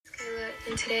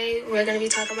and today we're going to be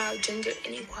talking about gender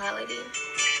inequality.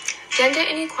 Gender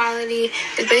inequality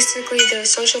is basically the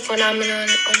social phenomenon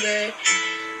where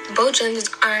both genders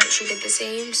aren't treated the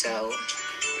same, so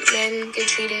men get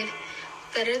treated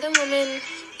better than women,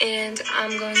 and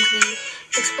I'm going to be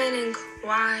explaining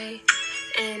why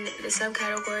in the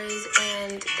subcategories,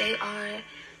 and they are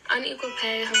unequal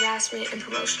pay, harassment, and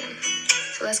promotion.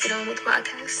 So let's get on with the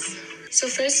podcast. So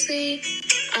firstly,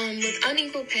 with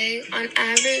unequal pay, on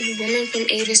average, women from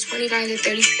ages 25 to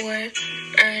 34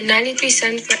 earn 93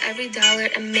 cents for every dollar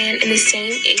a man in the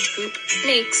same age group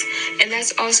makes, and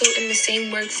that's also in the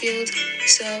same work field.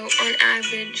 So on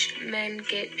average, men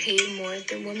get paid more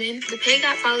than women. The pay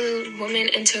gap follows women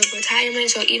into retirement,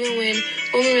 so even when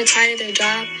women retire their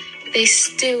job, they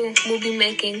still will be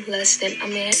making less than a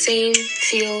man. Same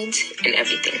field and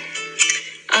everything.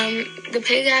 The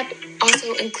pay gap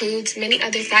also includes many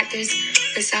other factors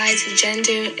besides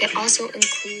gender. It also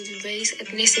includes race,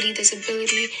 ethnicity,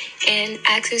 disability, and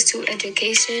access to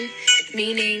education,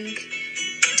 meaning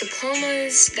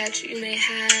diplomas that you may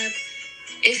have.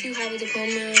 If you have a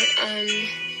diploma,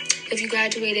 if you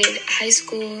graduated high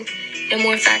school, and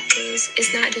more factors.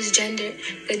 It's not just gender,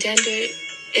 but gender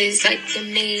is like the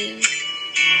main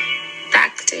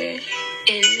factor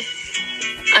in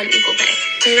unequal pay.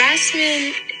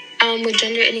 Harassment with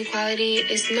gender inequality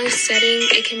is no setting.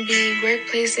 It can be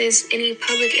workplaces, any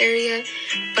public area,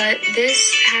 but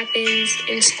this happens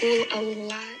in school a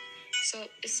lot. So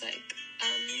it's like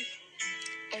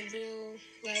a real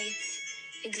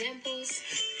life examples.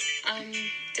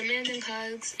 Demanding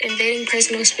hugs, invading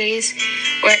personal space,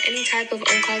 or any type of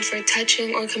uncalled for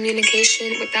touching or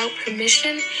communication without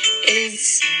permission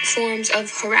is forms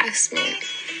of harassment.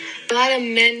 A lot of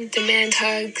men demand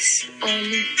hugs,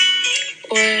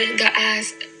 or they'll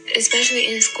ask,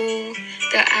 especially in school,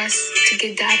 they'll ask to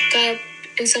get dapped up,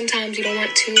 and sometimes you don't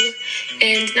want to.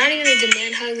 And not even to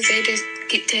demand hugs, they just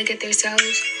take it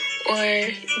themselves, or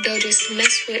they'll just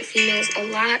mess with females a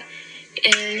lot,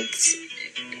 and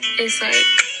it's like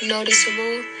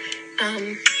noticeable.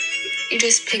 You're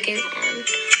just picking on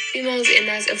females, and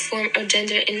that's a form of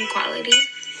gender inequality.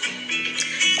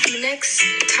 The next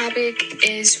topic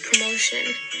is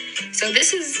promotion. So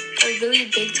this is a really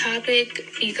big topic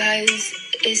because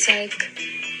it's like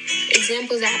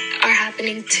examples that are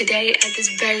happening today at this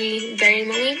very, very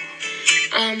moment.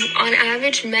 On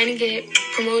average, men get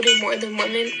promoted more than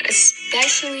women,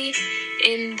 especially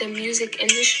in the music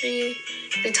industry.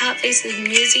 The top face is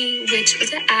Musi, which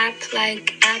is an app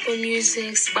like Apple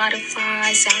Music,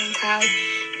 Spotify, SoundCloud.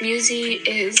 Musi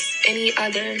is any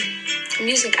other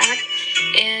music app,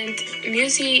 and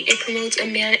Musi, it promotes a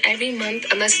man every month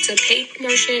unless it's a paid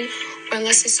promotion or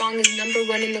unless the song is number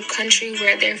one in the country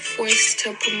where they're forced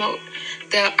to promote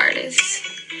the artist.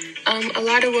 A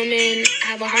lot of women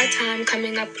have a hard time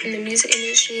coming up in the music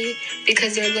industry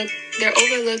because they're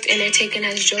overlooked and they're taken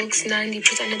as jokes 90%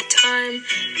 of the time,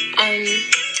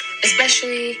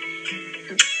 especially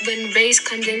when race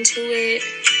comes into it.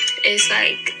 It's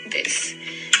like this.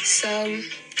 So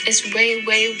it's way,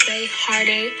 way, way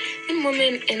harder than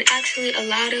women, and actually a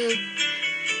lot of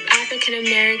African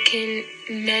American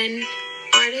men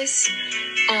artists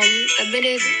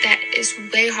admitted that it's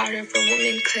way harder for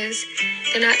women because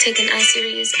they're not taken as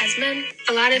serious as men.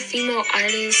 A lot of female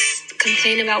artists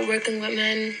complain about working with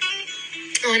men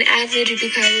on average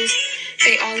because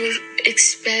they always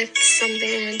expect something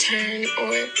in return,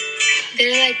 or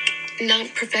they're like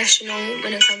not professional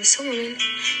when it comes to women.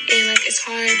 And like it's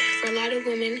hard for a lot of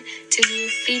women to do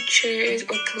features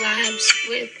or collabs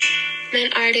with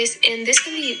men artists, and this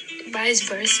can be vice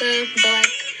versa, but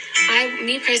like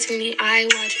I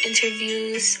watch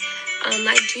interviews,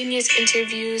 like Genius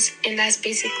interviews, and that's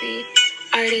basically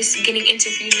artists getting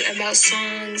interviewed about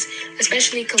songs,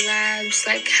 especially collabs,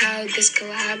 like how this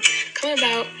collab come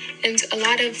about. And a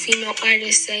lot of female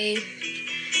artists say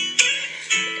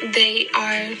they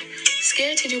are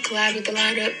scared to do collab with a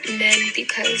lot of men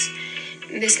because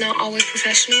it's not always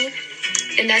professional,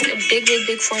 and that's a big, big,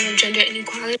 big form of gender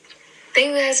inequality. Thank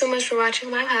you guys so much for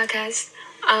watching my podcast.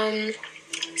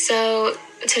 So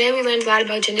today we learned a lot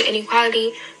about gender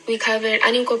inequality. We covered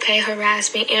unequal pay,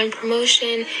 harassment, and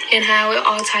promotion, and how it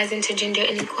all ties into gender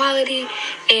inequality.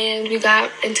 And we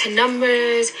got into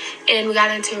numbers, and we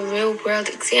got into real world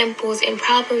examples and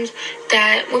problems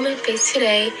that women face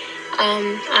today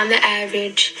on the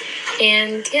average.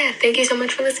 And yeah, thank you so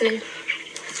much for listening.